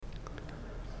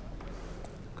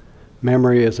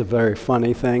Memory is a very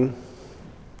funny thing.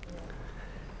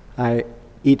 Every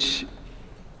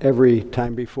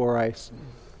time before I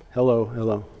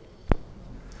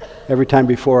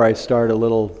start a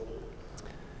little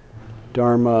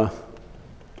Dharma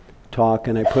talk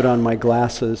and I put on my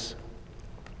glasses,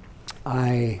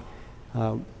 I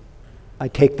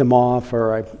take them off,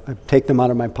 or I take them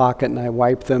out of my pocket and I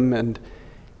wipe them,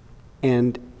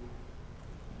 and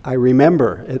I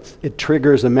remember. It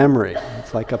triggers a memory.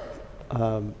 It's like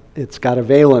it's got a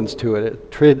valence to it.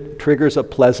 It triggers a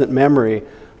pleasant memory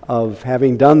of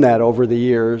having done that over the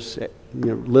years,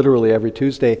 literally every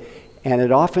Tuesday, and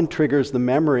it often triggers the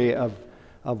memory of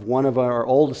one of our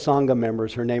old Sangha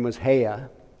members. Her name was Heya.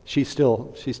 She's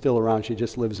still around. She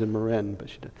just lives in Marin,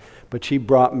 but she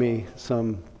brought me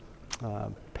some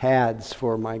pads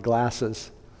for my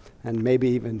glasses, and maybe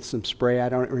even some spray. I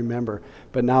don't remember.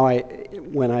 But now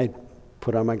when I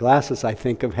put on my glasses, I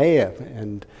think of Heya,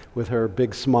 and with her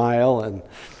big smile, and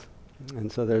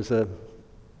so there's a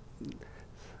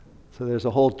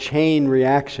whole chain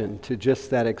reaction to just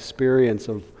that experience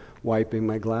of wiping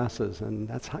my glasses, and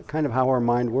that's kind of how our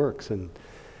mind works, and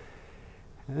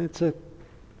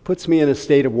puts me in a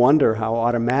state of wonder how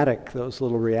automatic those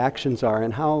little reactions are,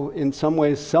 and how in some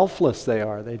ways selfless they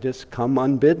are. They just come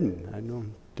unbidden. I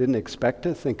didn't expect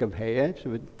to think of Heya,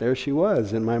 but there she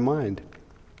was in my mind.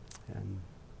 And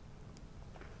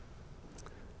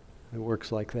it works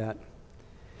like that.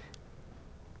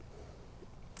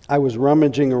 I was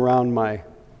rummaging around my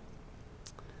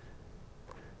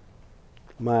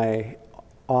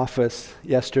office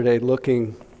yesterday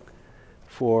looking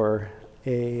for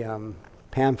a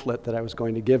pamphlet that I was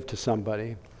going to give to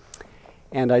somebody,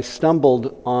 and I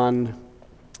stumbled on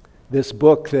this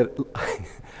book that,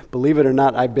 believe it or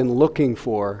not, I've been looking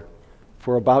for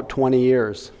about 20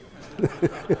 years.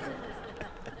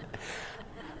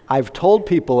 I've told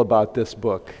people about this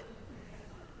book,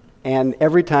 and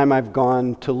every time I've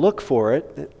gone to look for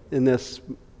it in this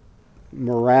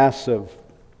morass of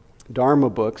Dharma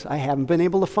books, I haven't been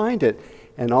able to find it.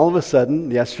 And all of a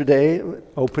sudden, yesterday,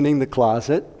 opening the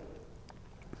closet,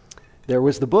 there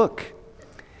was the book.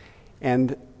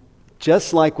 And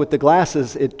just like with the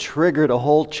glasses, it triggered a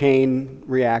whole chain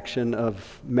reaction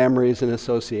of memories and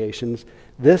associations.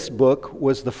 This book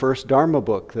was the first Dharma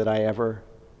book that I ever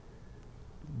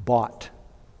bought.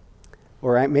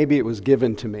 Or maybe it was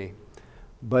given to me.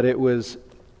 But it was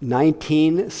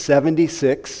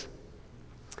 1976,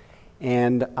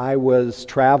 and I was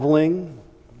traveling.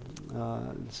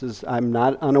 I'm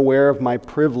not unaware of my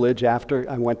privilege. After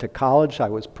I went to college, I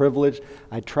was privileged.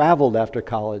 I traveled after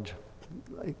college.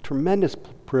 A tremendous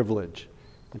privilege.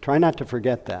 I try not to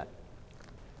forget that.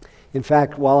 In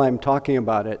fact, while I'm talking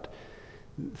about it,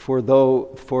 for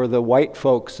the white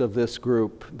folks of this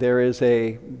group, there is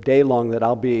a day-long that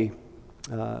I'll be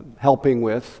helping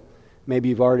with. Maybe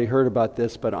you've already heard about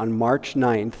this, but on March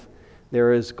 9th,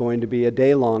 there is going to be a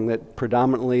day-long that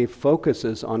predominantly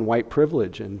focuses on white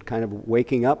privilege and kind of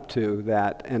waking up to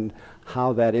that and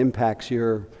how that impacts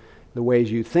the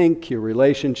ways you think, your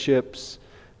relationships,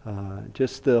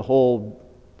 just the whole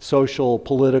social,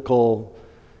 political,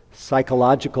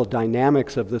 psychological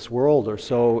dynamics of this world are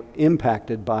so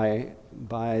impacted by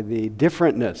the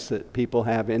differentness that people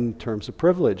have in terms of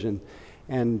privilege.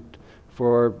 And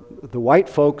for the white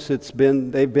folks,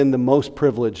 they've been the most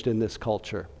privileged in this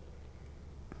culture.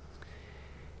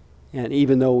 And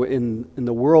even though in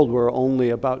the world we're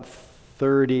only about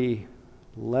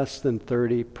less than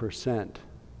 30%,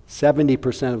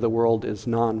 70% of the world is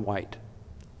non-white.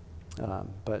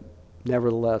 But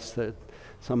nevertheless,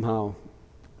 somehow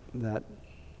that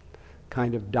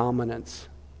kind of dominance.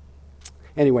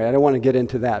 Anyway, I don't want to get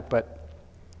into that, but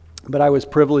I was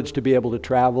privileged to be able to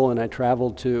travel, and I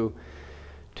traveled to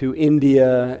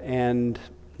India, and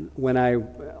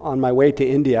on my way to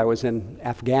India, I was in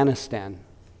Afghanistan.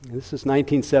 This is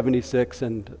 1976,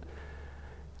 and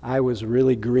I was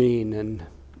really green, and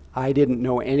I didn't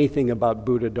know anything about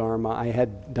Buddha Dharma. I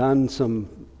had done some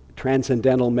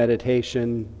transcendental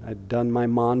meditation. I'd done my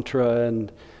mantra,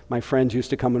 and my friends used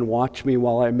to come and watch me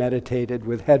while I meditated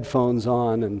with headphones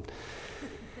on,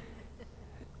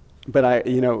 but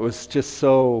it was just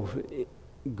so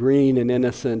green and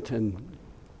innocent, and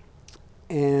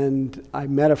I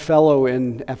met a fellow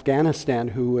in Afghanistan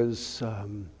who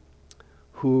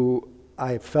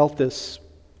I felt this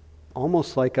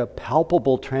almost like a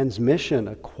palpable transmission,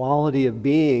 a quality of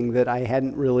being that I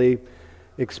hadn't really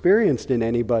experienced in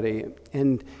anybody.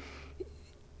 And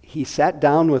he sat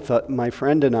down with my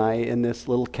friend and I in this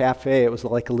little cafe. It was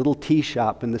like a little tea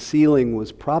shop, and the ceiling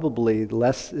was probably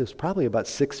about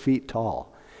 6 feet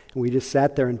tall. And we just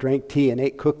sat there and drank tea and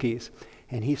ate cookies.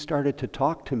 And he started to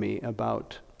talk to me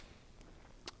about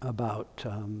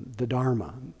the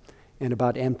Dharma and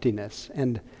about emptiness.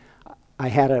 And I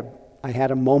had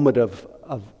a moment of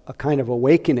a kind of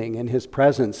awakening in his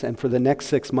presence. And for the next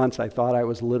 6 months, I thought I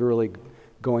was literally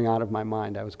going out of my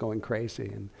mind. I was going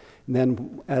crazy. And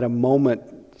then at a moment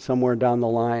somewhere down the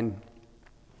line,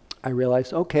 I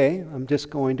realized, okay, I'm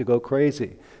just going to go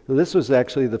crazy. So this was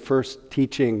actually the first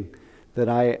teaching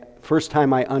first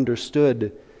time I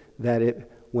understood that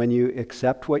when you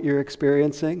accept what you're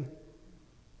experiencing,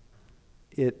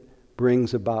 it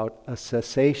brings about a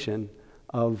cessation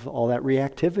of all that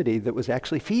reactivity that was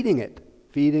actually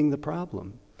feeding the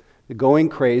problem. The going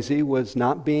crazy was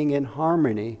not being in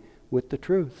harmony with the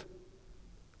truth.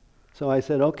 So I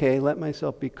said, okay, let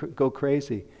myself go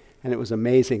crazy. And it was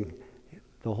amazing.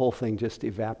 The whole thing just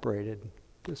evaporated.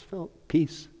 Just felt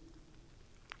peace.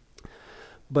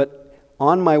 But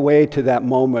on my way to that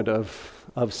moment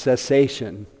of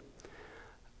cessation,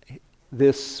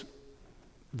 this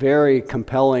very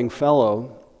compelling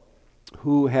fellow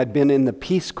who had been in the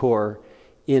Peace Corps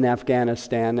in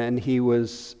Afghanistan, and he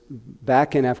was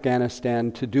back in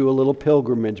Afghanistan to do a little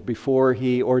pilgrimage before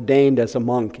he ordained as a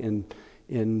monk in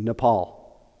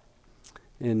Nepal,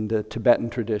 in the Tibetan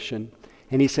tradition.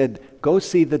 And he said, go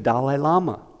see the Dalai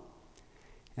Lama.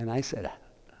 And I said,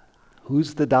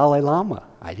 who's the Dalai Lama?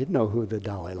 I didn't know who the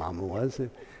Dalai Lama was.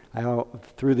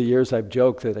 Through the years, I've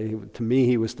joked that to me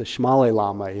he was the Shmale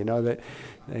Lama. That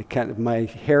kind of my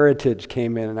heritage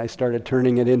came in, and I started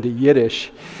turning it into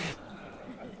Yiddish.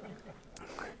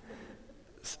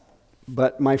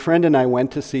 But my friend and I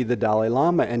went to see the Dalai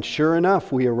Lama, and sure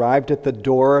enough, we arrived at the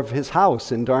door of his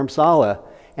house in Dharamsala,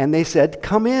 and they said,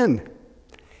 "Come in."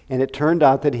 And it turned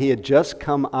out that he had just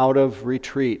come out of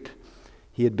retreat.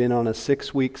 He had been on a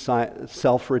 6-week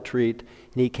self-retreat,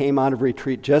 and he came out of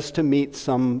retreat just to meet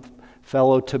some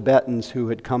fellow Tibetans who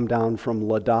had come down from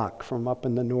Ladakh, from up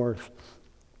in the north.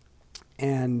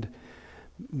 And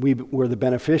we were the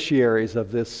beneficiaries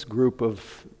of this group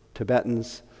of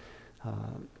Tibetans.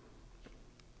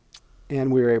 And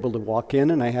we were able to walk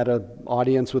in, and I had an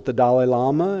audience with the Dalai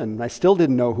Lama, and I still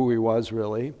didn't know who he was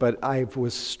really, but I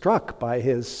was struck by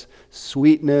his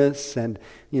sweetness, and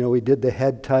we did the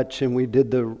head touch, and we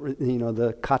did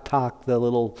the katak, the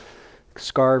little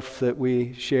scarf that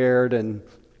we shared, and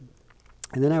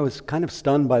then I was kind of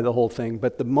stunned by the whole thing.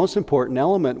 But the most important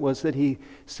element was that he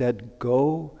said,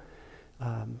 go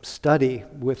study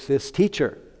with this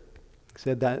teacher.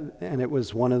 Said that, and it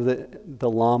was one of the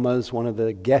lamas, one of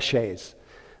the geshes,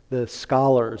 the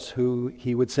scholars who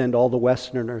he would send all the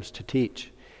Westerners to teach.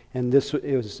 And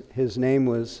his name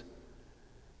was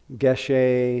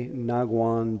Geshe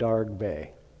Nagwan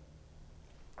Dargbe.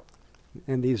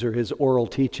 And these are his oral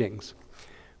teachings,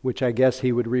 which I guess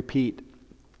he would repeat.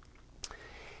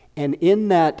 And in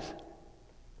the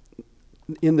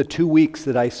 2 weeks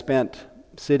that I spent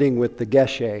sitting with the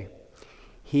geshe,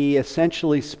 he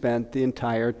essentially spent the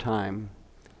entire time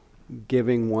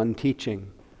giving one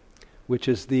teaching, which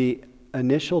is the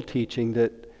initial teaching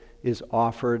that is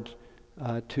offered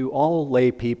to all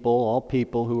lay people, all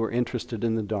people who are interested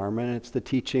in the Dharma. And it's the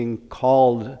teaching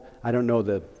called, I don't know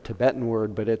the Tibetan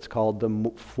word, but it's called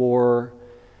the four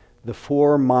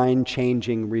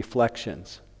mind-changing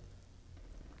reflections.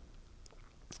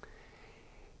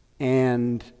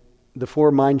 And the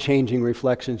 4 mind-changing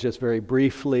reflections, just very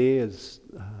briefly,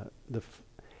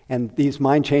 and these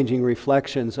mind-changing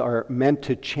reflections are meant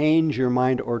to change your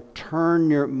mind or turn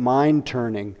your mind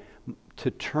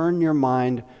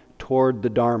toward the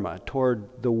Dharma, toward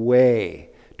the way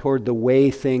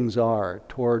things are,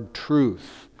 toward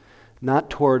truth, not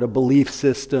toward a belief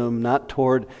system,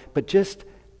 but just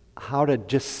how to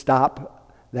just stop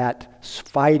that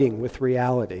fighting with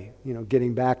reality.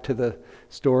 Getting back to the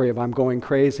story of I'm going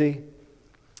crazy,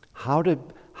 how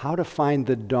to find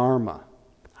the Dharma,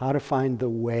 how to find the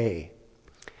way.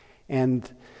 And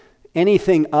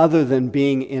anything other than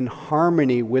being in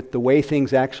harmony with the way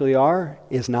things actually are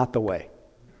is not the way.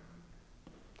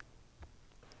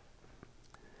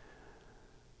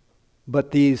 But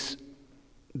these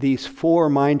 4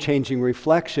 mind-changing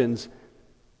reflections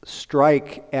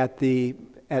strike at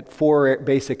 4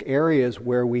 basic areas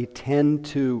where we tend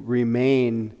to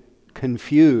remain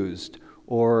confused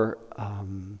or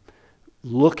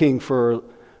looking for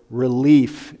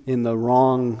relief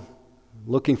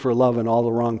looking for love in all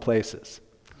the wrong places.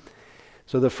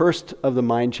 So the first of the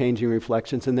mind-changing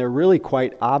reflections, and they're really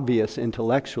quite obvious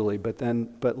intellectually, but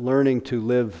learning to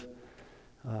live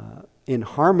in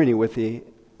harmony with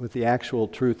the actual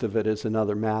truth of it is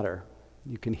another matter.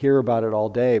 You can hear about it all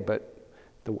day, but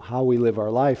how we live our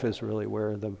life is really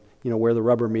where the where the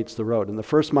rubber meets the road. And the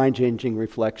first mind-changing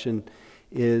reflection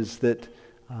is that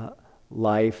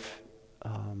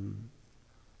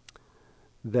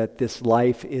that this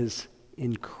life is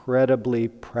incredibly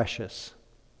precious.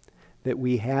 That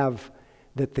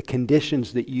the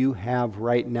conditions that you have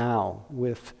right now,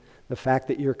 with the fact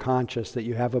that you're conscious, that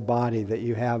you have a body, that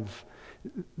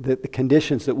the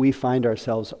conditions that we find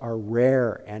ourselves are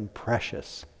rare and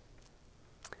precious.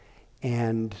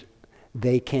 And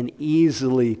they can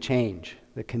easily change.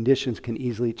 The conditions can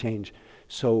easily change.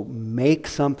 So make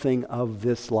something of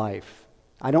this life.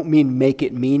 I don't mean make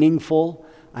it meaningful.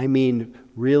 I mean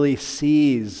really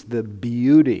seize the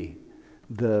beauty,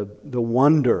 the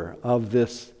wonder of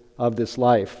this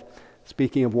life.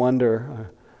 Speaking of wonder,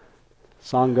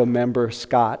 Sangha member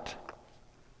Scott.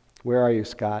 Where are you,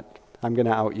 Scott? I'm going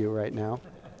to out you right now.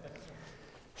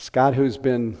 Scott, who's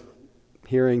been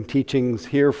hearing teachings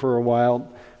here for a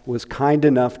while, was kind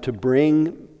enough to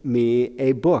bring me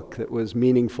a book that was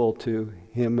meaningful to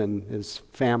him and his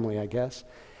family, I guess.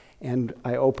 And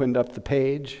I opened up the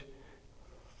page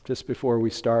just before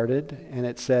we started, and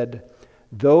it said,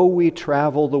 "Though we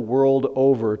travel the world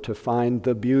over to find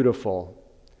the beautiful,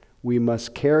 we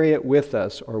must carry it with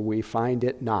us or we find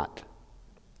it not."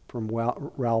 From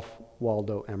Ralph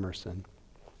Waldo Emerson.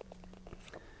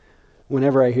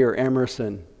 Whenever I hear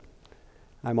Emerson,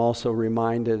 I'm also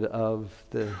reminded of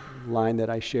the line that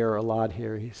I share a lot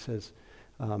here. He says,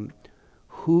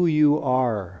 "Who you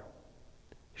are,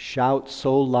 shout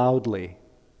so loudly,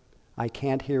 I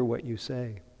can't hear what you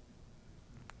say."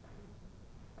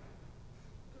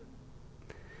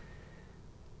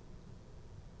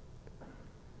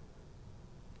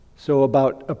 So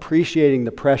about appreciating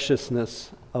the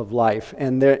preciousness of life,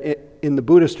 and in the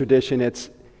Buddhist tradition,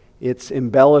 it's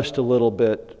embellished a little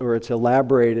bit, or it's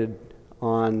elaborated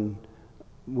on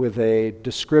with a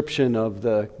description of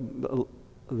the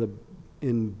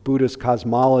in Buddhist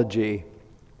cosmology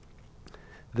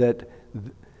that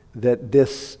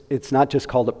this, it's not just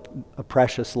called a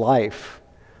precious life,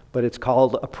 but it's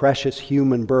called a precious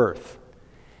human birth,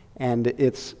 and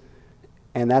it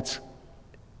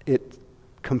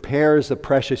compares a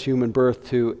precious human birth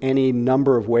to any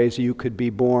number of ways you could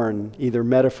be born, either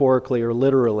metaphorically or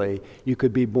literally. You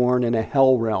could be born in a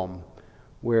hell realm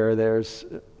where there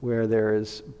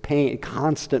is pain,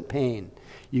 constant pain.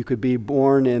 You could be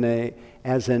born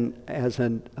as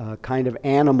a kind of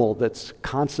animal that's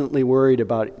constantly worried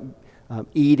about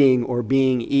eating or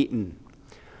being eaten.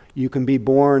 You can be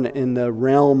born in the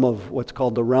realm of what's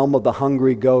called the realm of the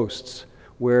hungry ghosts,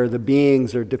 where the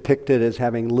beings are depicted as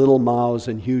having little mouths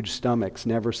and huge stomachs,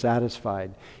 never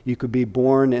satisfied. You could be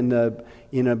born in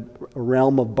a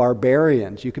realm of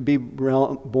barbarians. You could be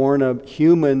born a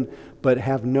human, but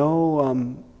have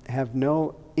no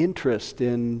interest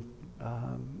in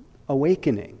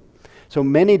awakening. So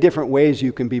many different ways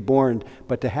you can be born,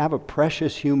 but to have a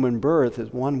precious human birth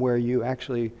is one where you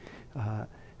actually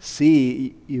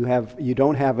see you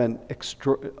don't have an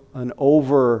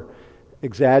over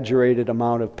exaggerated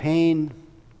amount of pain,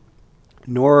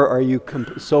 nor are you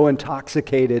so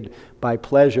intoxicated by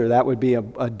pleasure. That would be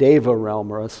a deva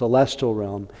realm or a celestial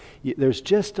realm. There's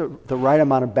just the right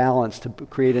amount of balance to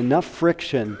create enough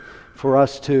friction for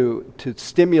us to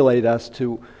stimulate us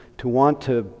to want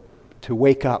to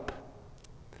wake up.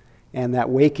 And that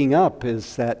waking up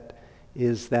is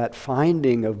that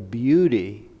finding of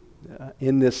beauty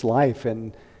in this life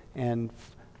and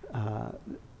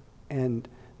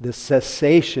the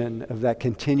cessation of that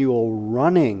continual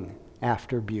running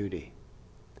after beauty,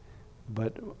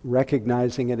 but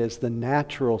recognizing it as the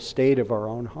natural state of our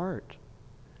own heart,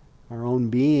 our own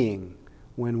being,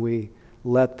 when we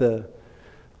let the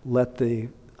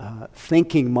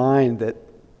thinking mind, that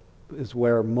is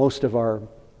where most of our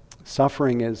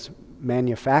suffering is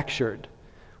manufactured,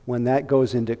 when that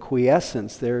goes into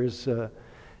quiescence, there is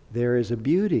a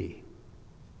beauty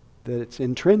that's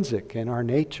intrinsic in our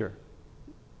nature.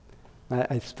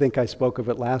 I think I spoke of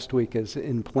it last week as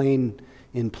in plain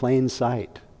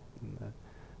sight.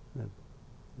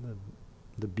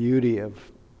 The beauty of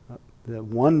the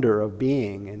wonder of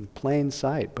being in plain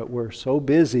sight, but we're so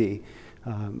busy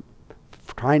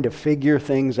trying to figure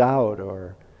things out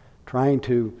or trying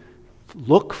to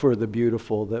look for the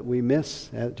beautiful that we miss,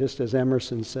 just as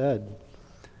Emerson said.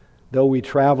 Though we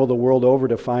travel the world over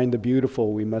to find the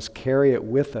beautiful, we must carry it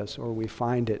with us or we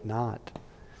find it not.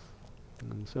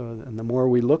 And the more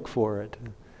we look for it,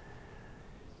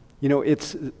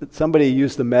 it's somebody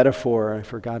used the metaphor, I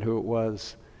forgot who it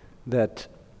was, that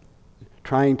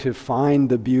trying to find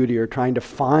the beauty or trying to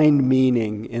find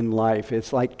meaning in life,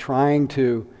 it's like trying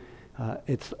to,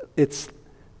 it's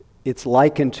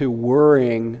likened to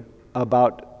worrying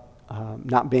about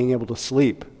not being able to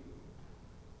sleep.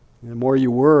 The more you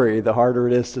worry, the harder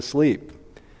it is to sleep.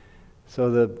 So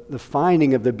the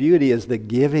finding of the beauty is the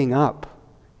giving up.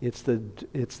 It's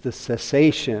the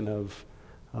cessation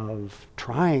of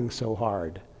trying so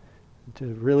hard to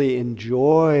really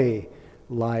enjoy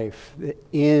life,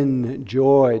 in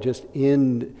joy, just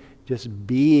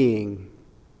being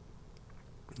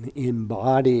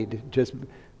embodied, just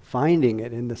finding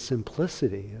it in the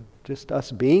simplicity of just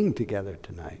us being together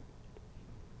tonight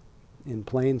in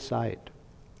plain sight.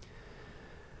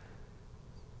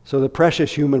 So the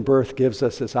precious human birth gives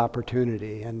us this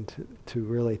opportunity and to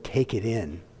really take it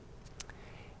in.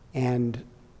 And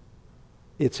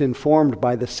it's informed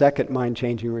by the second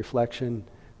mind-changing reflection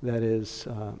that is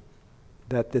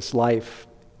that this life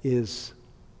is,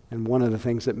 and one of the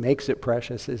things that makes it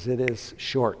precious is it is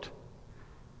short.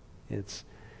 In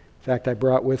fact, I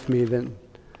brought with me the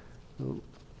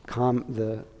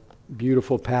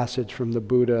beautiful passage from the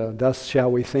Buddha, "Thus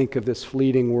shall we think of this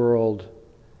fleeting world,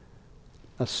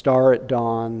 a star at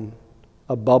dawn,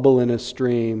 a bubble in a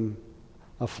stream,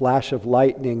 a flash of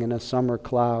lightning in a summer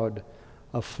cloud,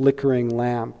 a flickering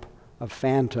lamp, a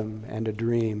phantom and a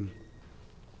dream."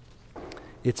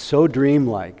 It's so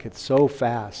dreamlike, it's so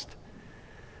fast.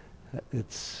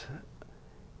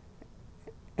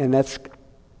 And that's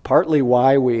partly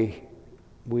why we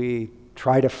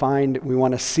try to find, we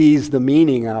want to seize the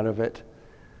meaning out of it.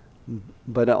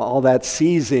 But all that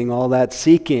seizing, all that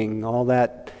seeking, all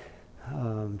that,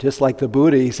 just like the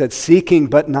Buddha, he said, seeking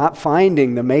but not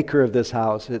finding the maker of this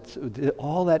house. It's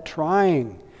all that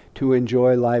trying to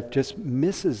enjoy life just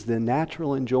misses the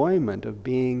natural enjoyment of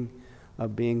being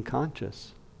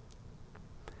conscious.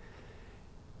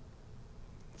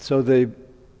 So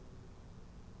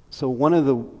one of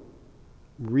the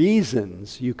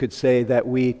reasons you could say that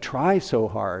we try so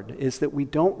hard is that we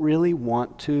don't really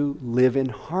want to live in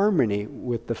harmony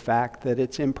with the fact that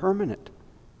it's impermanent.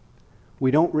 We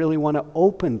don't really want to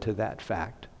open to that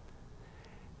fact.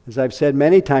 As I've said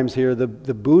many times here, the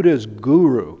Buddha's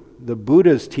guru, the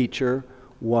Buddha's teacher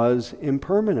was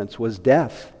impermanence, was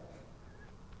death,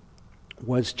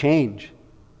 was change.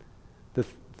 The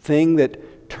thing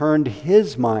that turned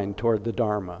his mind toward the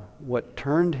Dharma, what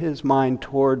turned his mind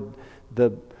toward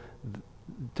the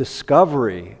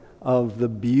discovery of the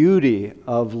beauty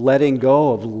of letting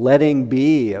go, of letting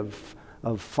be, of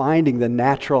finding the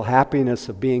natural happiness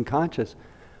of being conscious.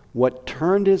 What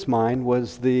turned his mind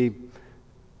was the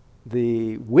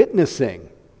witnessing.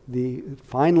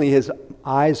 Finally his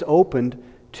eyes opened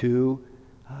to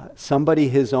somebody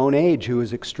his own age who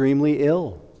was extremely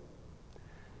ill,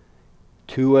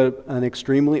 to an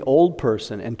extremely old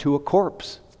person, and to a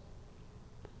corpse.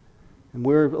 And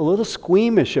we're a little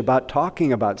squeamish about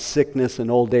talking about sickness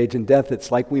and old age and death. It's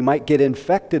like we might get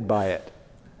infected by it.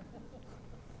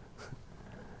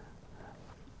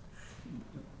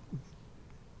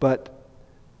 But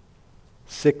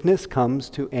sickness comes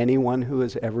to anyone who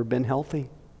has ever been healthy.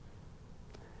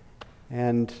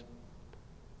 And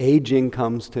aging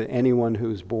comes to anyone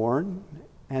who's born,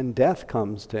 and death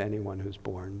comes to anyone who's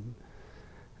born.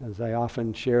 As I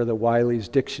often share, the Wiley's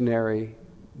Dictionary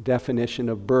definition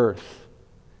of birth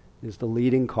is the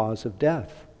leading cause of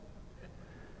death.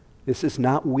 This is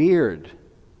not weird.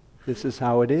 This is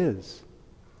how it is.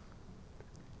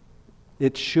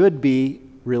 It should be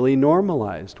really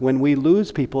normalized. When we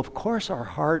lose people, of course our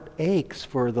heart aches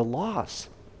for the loss.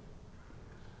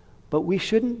 But we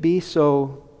shouldn't be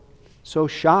so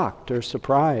shocked or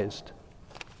surprised.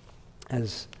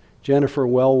 As Jennifer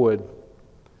Wellwood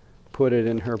put it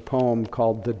in her poem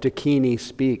called "The Dakini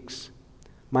Speaks,"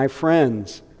 "My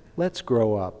friends, let's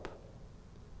grow up.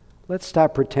 Let's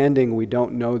stop pretending we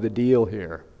don't know the deal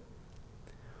here.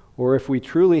 Or if we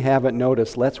truly haven't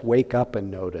noticed, let's wake up and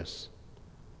notice.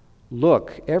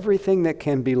 Look, everything that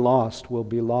can be lost will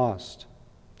be lost.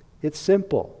 It's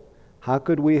simple. How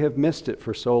could we have missed it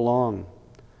for so long?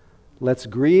 Let's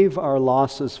grieve our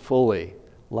losses fully,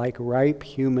 like ripe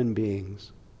human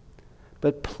beings.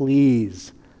 But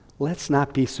please, let's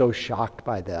not be so shocked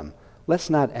by them. Let's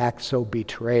not act so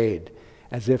betrayed,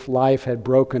 as if life had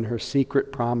broken her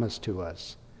secret promise to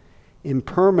us.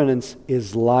 Impermanence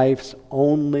is life's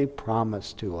only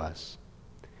promise to us,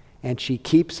 and she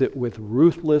keeps it with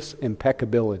ruthless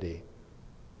impeccability.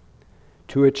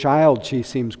 To a child she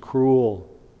seems cruel,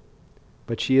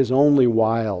 but she is only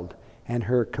wild, and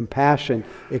her compassion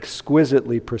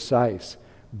exquisitely precise,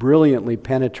 brilliantly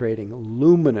penetrating,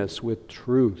 luminous with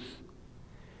truth.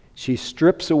 She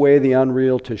strips away the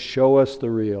unreal to show us the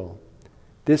real.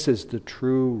 This is the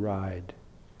true ride.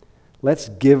 Let's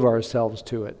give ourselves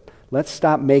to it. Let's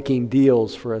stop making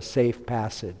deals for a safe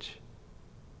passage.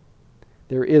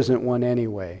 There isn't one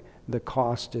anyway. The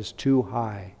cost is too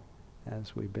high,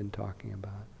 as we've been talking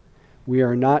about. We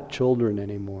are not children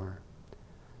anymore.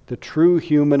 The true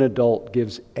human adult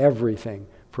gives everything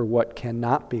for what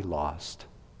cannot be lost.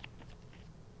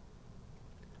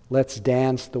 Let's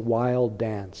dance the wild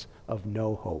dance of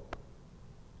no hope.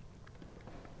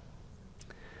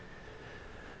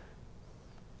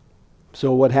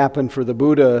 So what happened for the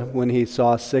Buddha when he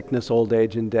saw sickness, old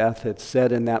age, and death? It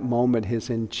said in that moment his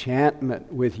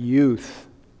enchantment with youth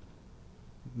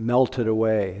melted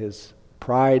away, his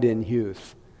pride in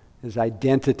youth, his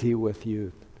identity with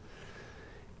youth.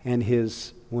 And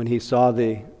when he saw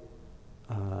the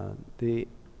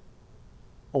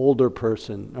older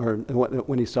person, or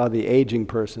when he saw the aging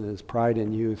person, his pride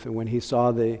in youth, and when he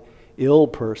saw the ill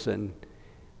person,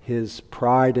 his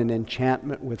pride and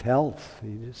enchantment with health.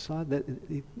 He just saw that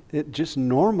it just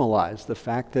normalized the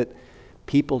fact that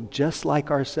people just like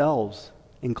ourselves,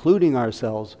 including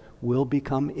ourselves, will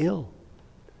become ill.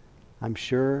 I'm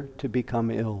sure to become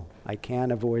ill. I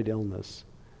can't avoid illness.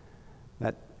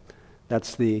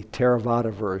 That's the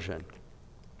Theravada version.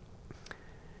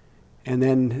 And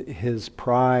then his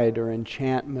pride or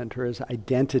enchantment or his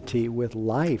identity with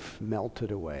life melted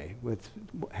away, with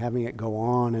having it go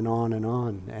on and on and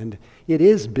on. And it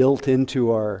is built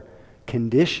into our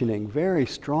conditioning, very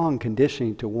strong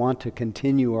conditioning to want to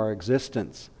continue our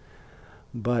existence.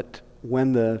 But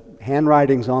when the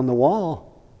handwriting's on the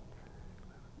wall,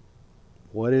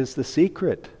 what is the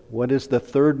secret? What is the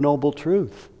third noble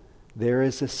truth? There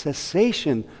is a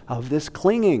cessation of this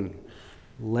clinging,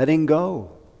 letting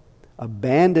go.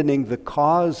 Abandoning the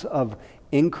cause of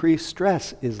increased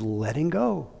stress is letting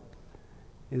go,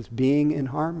 is being in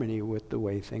harmony with the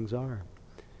way things are.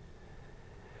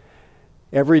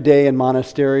 Every day in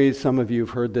monasteries, some of you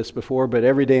have heard this before, but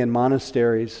every day in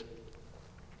monasteries,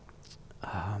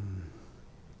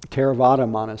 Theravada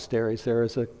monasteries, there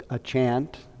is a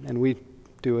chant, and we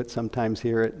do it sometimes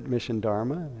here at Mission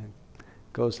Dharma. It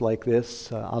goes like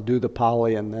this. I'll do the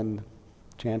Pali and then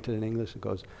chant it in English. It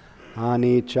goes,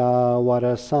 Anicca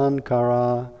vara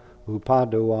sankara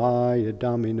upadavaya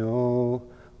dhammino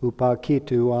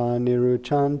upakitua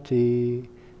niruchanti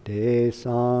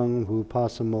desang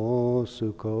upasamo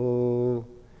sukho.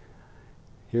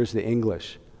 Here's the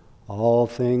English. All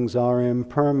things are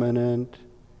impermanent.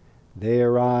 They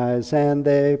arise and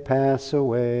they pass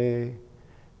away.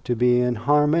 To be in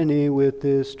harmony with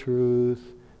this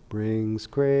truth brings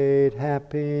great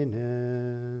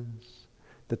happiness.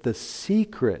 That the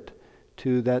secret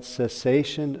to that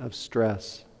cessation of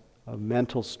stress, of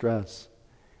mental stress,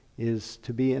 is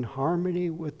to be in harmony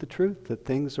with the truth, that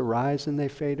things arise and they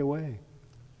fade away.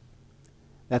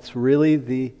 That's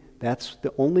really that's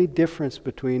the only difference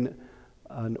between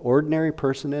an ordinary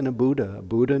person and a Buddha. A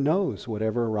Buddha knows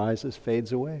whatever arises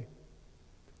fades away.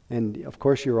 And of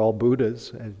course you're all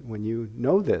Buddhas when you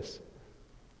know this.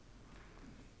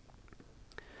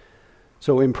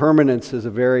 So impermanence is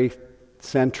a very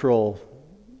central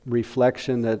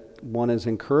reflection that one is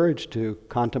encouraged to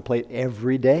contemplate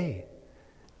every day.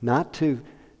 Not to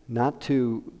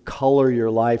color your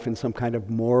life in some kind of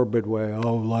morbid way,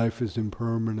 oh, life is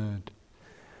impermanent.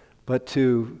 But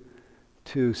to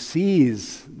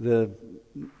seize the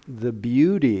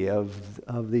beauty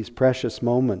of these precious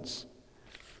moments.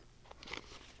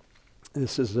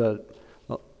 This is a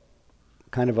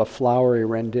kind of a flowery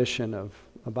rendition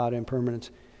about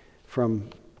impermanence from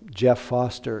Jeff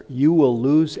Foster. You will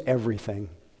lose everything.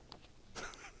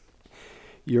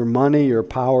 Your money, your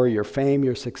power, your fame,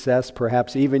 your success,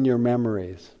 perhaps even your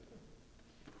memories.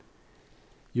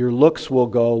 Your looks will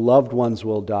go, loved ones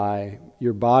will die,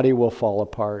 your body will fall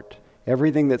apart.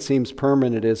 Everything that seems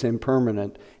permanent is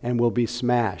impermanent and will be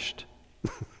smashed.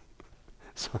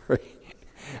 Sorry.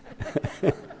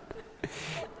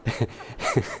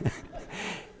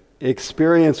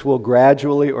 Experience will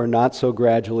gradually or not so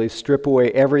gradually strip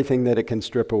away everything that it can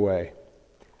strip away.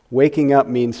 Waking up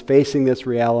means facing this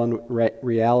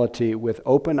reality with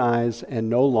open eyes and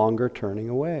no longer turning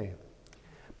away.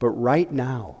 But right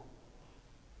now,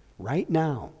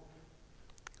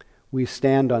 we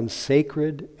stand on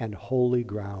sacred and holy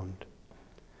ground.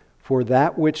 For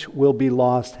that which will be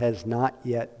lost has not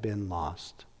yet been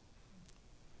lost.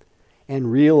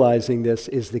 And realizing this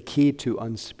is the key to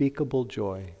unspeakable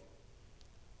joy.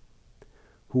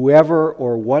 Whoever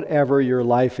or whatever your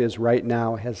life is right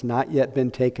now has not yet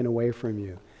been taken away from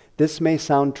you. This may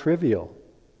sound trivial,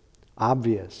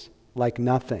 obvious, like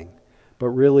nothing, but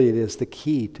really it is the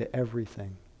key to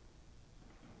everything.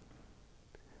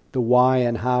 The why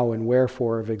and how and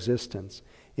wherefore of existence.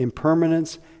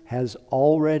 Impermanence has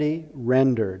already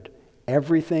rendered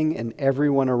everything and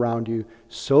everyone around you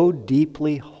so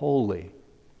deeply holy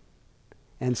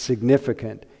and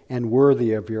significant and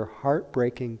worthy of your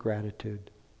heartbreaking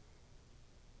gratitude.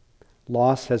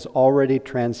 Loss has already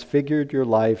transfigured your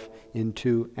life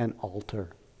into an altar.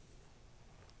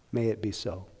 May it be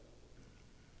so.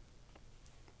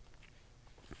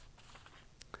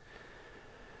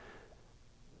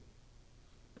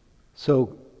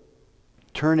 So,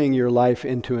 turning your life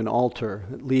into an altar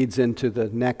leads into the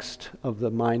next of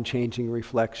the mind-changing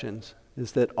reflections,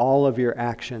 is that all of your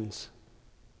actions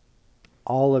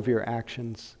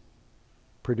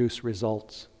produce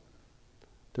results.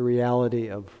 The reality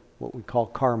of what we call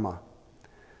karma.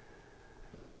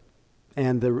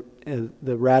 And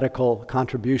the radical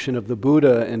contribution of the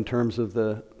Buddha in terms of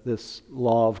this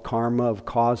law of karma, of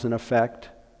cause and effect,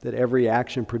 that every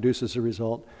action produces a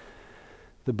result.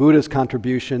 The Buddha's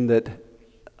contribution that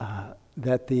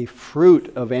the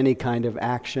fruit of any kind of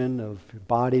action, of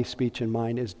body, speech, and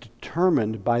mind, is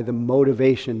determined by the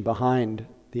motivation behind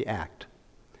the act.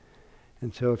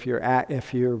 And so if your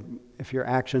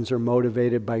actions are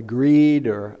motivated by greed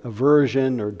or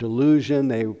aversion or delusion,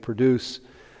 they produce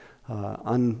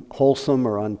unwholesome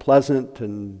or unpleasant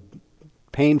and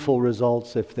painful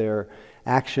results. If their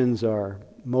actions are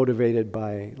motivated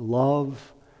by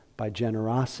love, by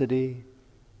generosity,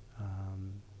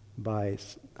 by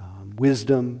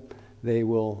wisdom, they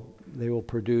will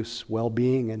produce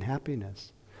well-being and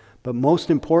happiness. But most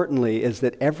importantly is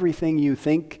that everything you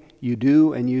think, you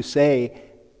do, and you say,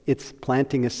 it's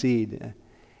planting a seed.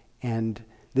 And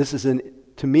this is,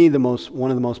 to me,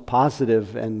 one of the most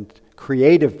positive and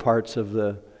creative parts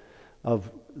of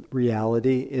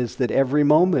reality, is that every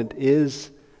moment is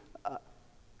a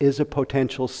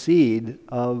potential seed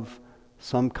of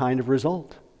some kind of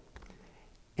result.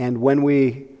 And when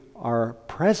we are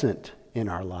present in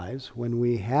our lives, when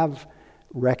we have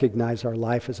recognized our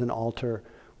life as an altar,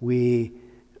 we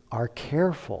are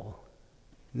careful,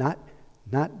 not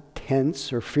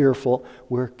tense or fearful.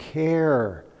 We're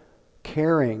caring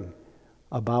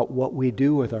about what we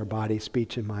do with our body,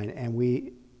 speech, and mind, and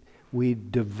we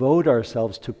devote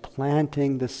ourselves to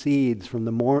planting the seeds from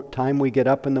the time we get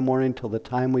up in the morning till the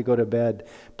time we go to bed,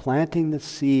 planting the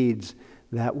seeds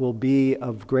that will be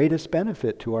of greatest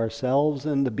benefit to ourselves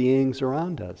and the beings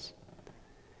around us.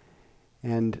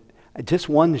 And just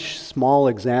one small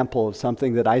example of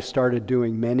something that I started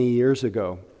doing many years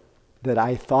ago, that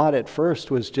I thought at first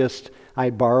was just, I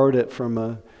borrowed it from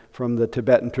the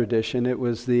Tibetan tradition. It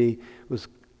was the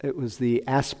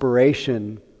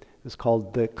aspiration. It's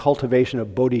called the cultivation of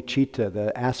bodhicitta,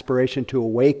 the aspiration to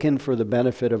awaken for the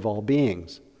benefit of all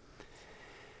beings.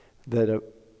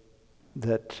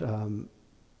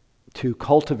 To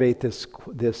cultivate this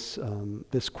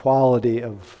quality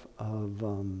of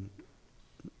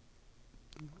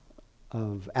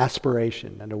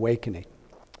aspiration and awakening.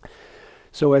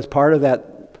 So as part of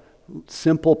that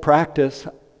simple practice,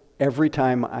 every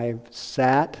time I've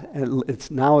sat, and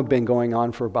it's now been going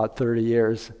on for about 30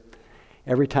 years,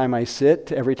 every time I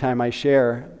sit, every time I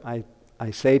share, I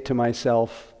say to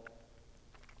myself,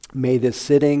 may this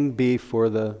sitting be for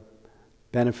the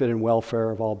benefit and welfare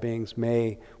of all beings.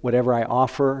 May whatever I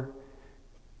offer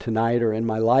tonight or in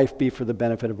my life be for the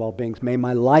benefit of all beings. May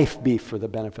my life be for the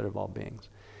benefit of all beings.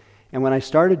 And when I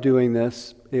started doing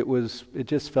this, it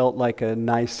just felt like a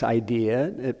nice idea.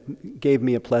 It gave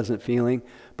me a pleasant feeling.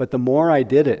 But the more I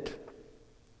did it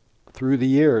through the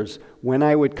years, when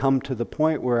I would come to the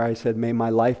point where I said, may my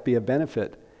life be a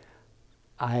benefit,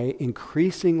 I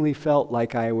increasingly felt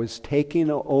like I was taken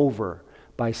over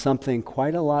by something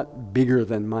quite a lot bigger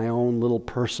than my own little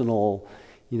personal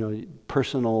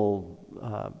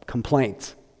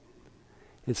complaints.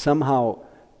 It somehow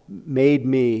made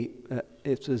me,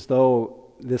 it's as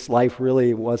though this life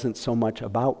really wasn't so much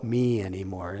about me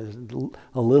anymore. There's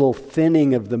a little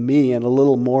thinning of the me and a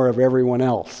little more of everyone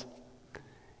else.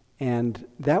 And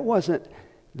that wasn't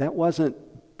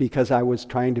because I was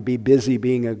trying to be busy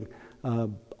being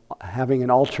having an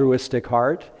altruistic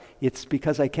heart. It's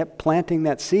because I kept planting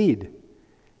that seed.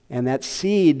 And that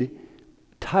seed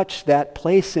touched that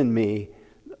place in me,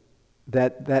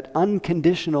 that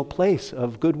unconditional place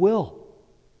of goodwill.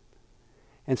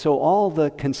 And so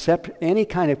any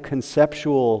kind of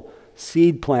conceptual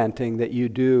seed planting that you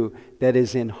do that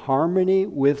is in harmony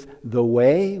with the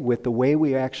way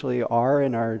we actually are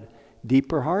in our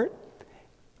deeper heart,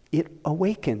 it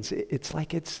awakens. It's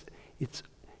like it's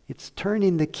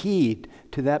turning the key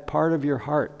to that part of your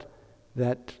heart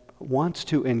that wants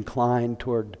to incline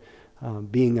toward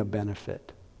being a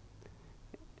benefit.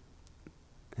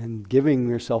 And giving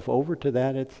yourself over to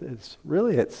that,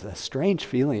 it's a strange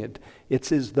feeling.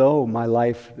 It's as though my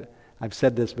life, I've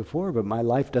said this before, but my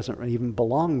life doesn't even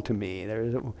belong to me. I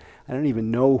don't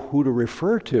even know who to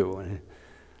refer to,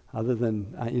 other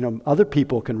than, other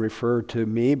people can refer to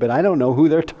me, but I don't know who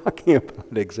they're talking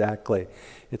about exactly.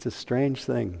 It's a strange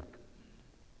thing.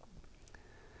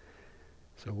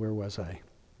 So where was I?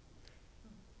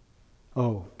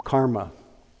 Oh, karma.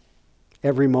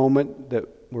 Every moment that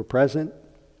we're present,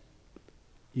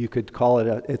 you could call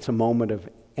it it's a moment of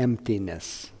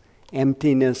emptiness.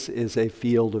 Emptiness is a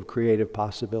field of creative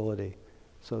possibility.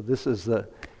 So this is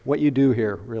what you do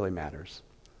here really matters.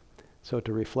 So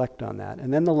to reflect on that.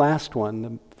 And then the last one,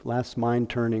 the last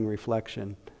mind-turning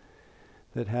reflection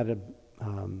that had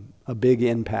a big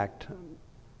impact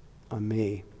on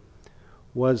me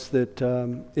was that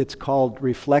it's called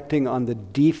reflecting on the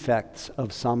defects of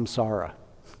samsara.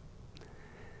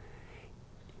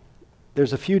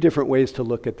 There's a few different ways to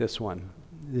look at this one.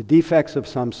 The defects of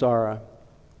samsara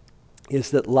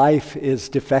is that life is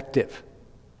defective.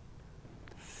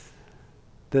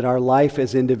 That our life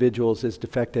as individuals is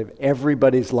defective.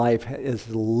 Everybody's life is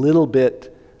a little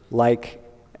bit like,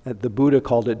 the Buddha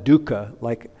called it dukkha,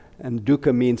 and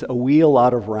dukkha means a wheel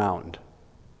out of round.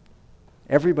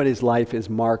 Everybody's life is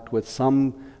marked with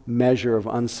some measure of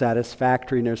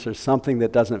unsatisfactoriness or something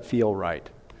that doesn't feel right.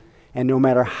 And no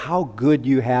matter how good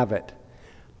you have it,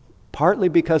 partly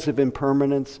because of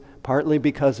impermanence, partly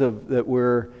because of that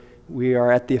we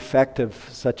are at the effect of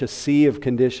such a sea of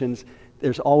conditions,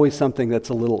 there's always something that's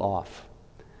a little off.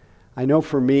 I know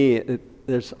for me,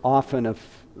 there's often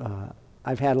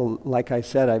like I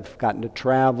said, I've gotten to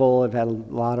travel, I've had a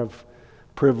lot of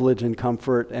privilege and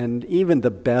comfort, and even the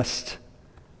best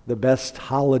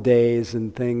holidays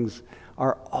and things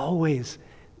are always,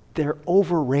 they're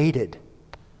overrated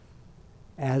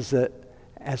as a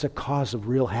cause of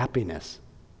real happiness.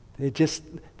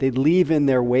 They leave in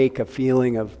their wake a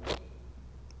feeling of,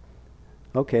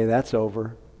 okay, that's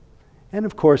over. And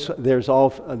of course, there's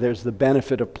the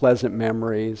benefit of pleasant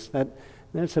memories.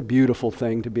 That's a beautiful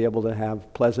thing to be able to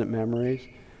have pleasant memories.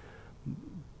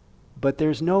 But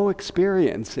there's no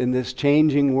experience in this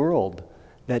changing world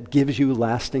that gives you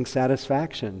lasting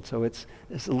satisfaction. So it's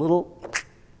a little,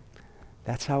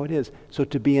 that's how it is. So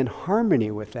to be in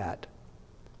harmony with that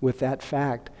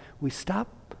fact, we stop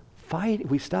fighting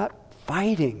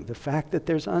the fact that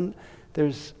there's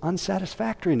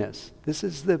unsatisfactoriness.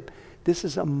 This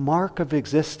is a mark of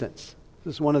existence.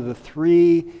 This is one of the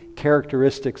three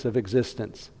characteristics of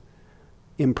existence: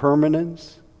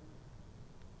 impermanence,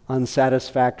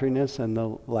 unsatisfactoriness, and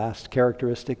the last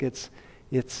characteristic, it's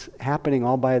happening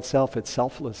all by itself. It's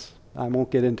selfless. I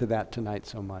won't get into that tonight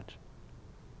so much.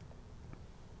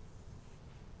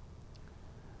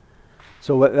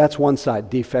 So that's one side,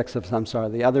 defects of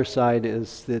samsara. The other side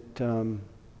is that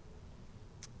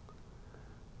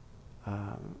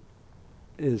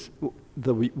is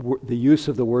the use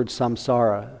of the word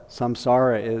samsara.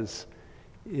 Samsara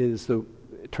is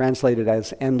translated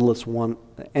as endless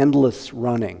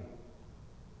running,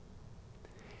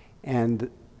 and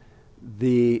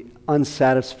the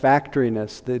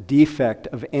unsatisfactoriness, the defect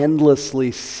of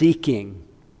endlessly seeking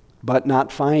but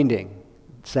not finding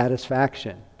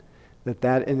satisfaction.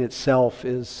 That in itself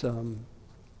is,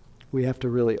 we have to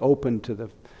really open to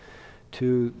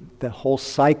the whole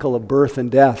cycle of birth and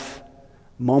death,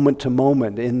 moment to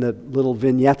moment, in the little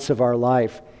vignettes of our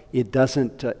life.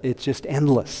 It's just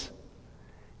endless.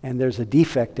 And there's a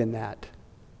defect in that.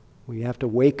 We have to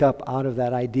wake up out of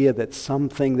that idea that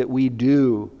something that we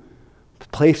do, the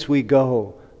place we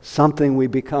go, something we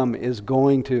become is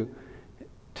going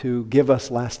to give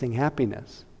us lasting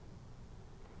happiness.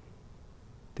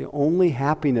 The only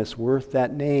happiness worth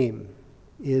that name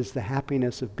is the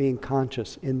happiness of being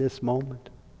conscious in this moment.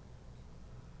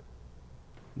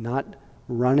 Not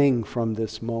running from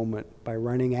this moment by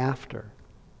running after,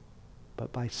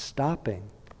 but by stopping,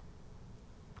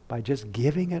 by just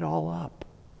giving it all up.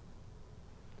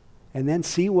 And then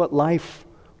see what life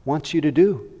wants you to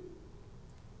do.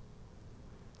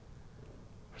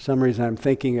 For some reason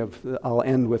I'll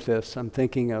end with this, I'm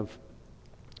thinking of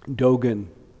Dogen,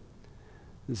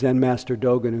 Zen Master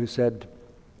Dogen, who said,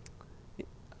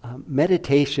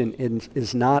 meditation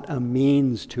is not a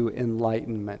means to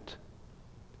enlightenment.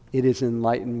 It is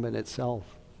enlightenment itself.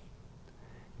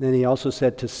 And then he also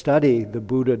said to study the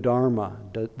Buddha Dharma,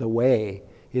 the way,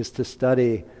 is to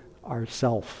study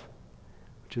ourself,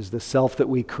 which is the self that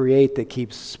we create that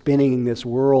keeps spinning this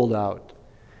world out.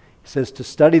 He says to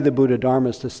study the Buddha Dharma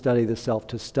is to study the self.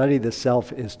 To study the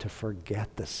self is to forget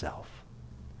the self.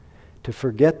 To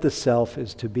forget the self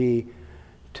is to be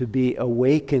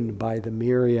awakened by the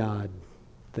myriad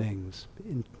things,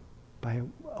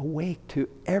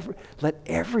 let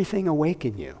everything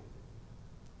awaken you.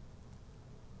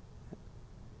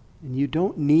 And you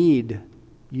don't need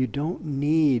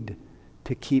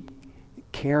to keep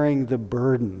carrying the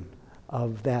burden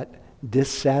of that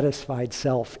dissatisfied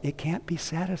self. It can't be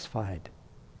satisfied.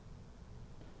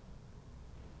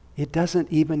 It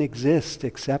doesn't even exist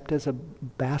except as a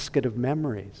basket of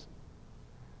memories.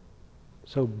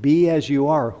 So be as you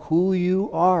are, who you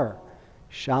are.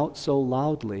 Shout so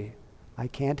loudly, I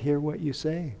can't hear what you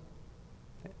say.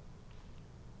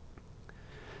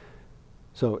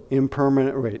 So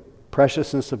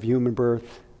preciousness of human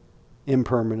birth,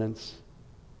 impermanence,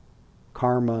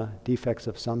 karma, defects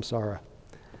of samsara.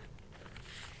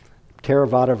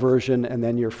 Theravada version, and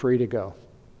then you're free to go.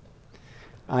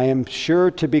 I am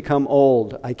sure to become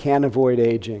old. I can't avoid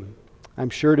aging. I'm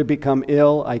sure to become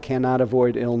ill. I cannot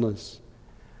avoid illness.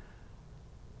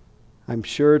 I'm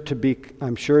sure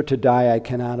to die. I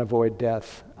cannot avoid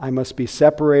death. I must be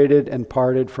separated and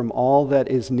parted from all that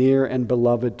is near and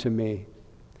beloved to me.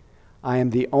 I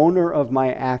am the owner of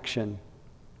my actions,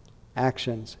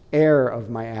 heir of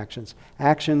my actions.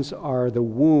 Actions are the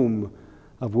womb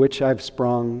of which I've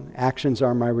sprung. Actions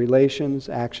are my relations.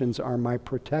 Actions are my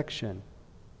protection.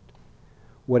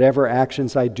 Whatever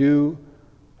actions I do,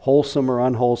 wholesome or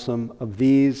unwholesome, of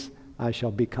these I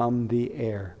shall become the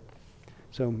heir.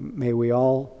 So may we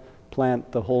all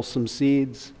plant the wholesome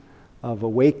seeds of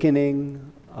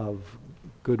awakening, of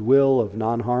goodwill, of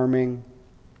non-harming,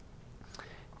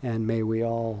 and may we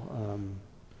all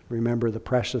remember the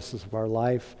preciousness of our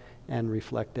life and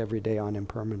reflect every day on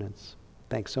impermanence.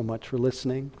 Thanks so much for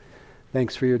listening.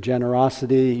 Thanks for your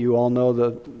generosity. You all know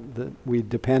that we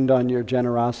depend on your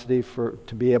generosity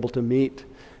to be able to meet.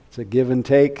 It's a give and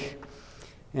take.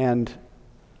 And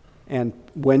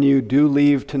when you do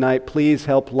leave tonight, please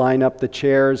help line up the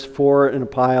chairs, 4 in a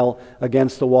pile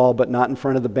against the wall, but not in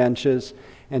front of the benches.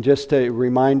 And just a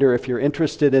reminder, if you're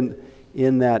interested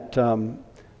in that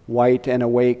White and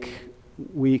Awake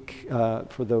week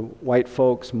for the white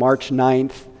folks, March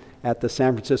 9th at the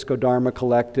San Francisco Dharma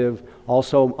Collective.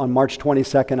 Also on March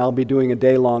 22nd, I'll be doing a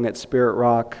day-long at Spirit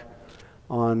Rock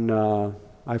on,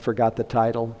 I forgot the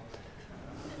title.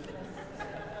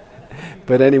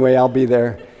 But anyway, I'll be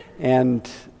there. And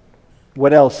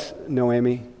what else,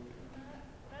 Noemi?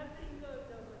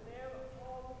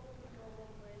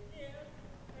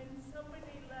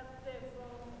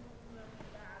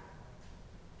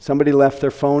 Somebody left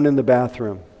their phone in the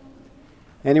bathroom.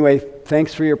 Anyway,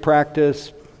 thanks for your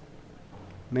practice.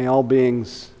 May all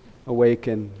beings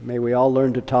awaken. May we all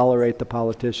learn to tolerate the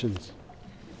politicians.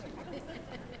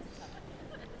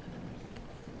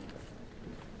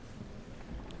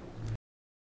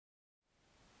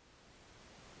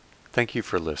 Thank you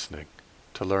for listening.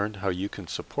 To learn how you can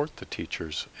support the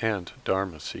teachers and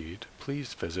Dharma Seed,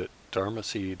 please visit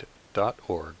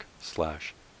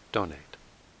dharmaseed.org/donate.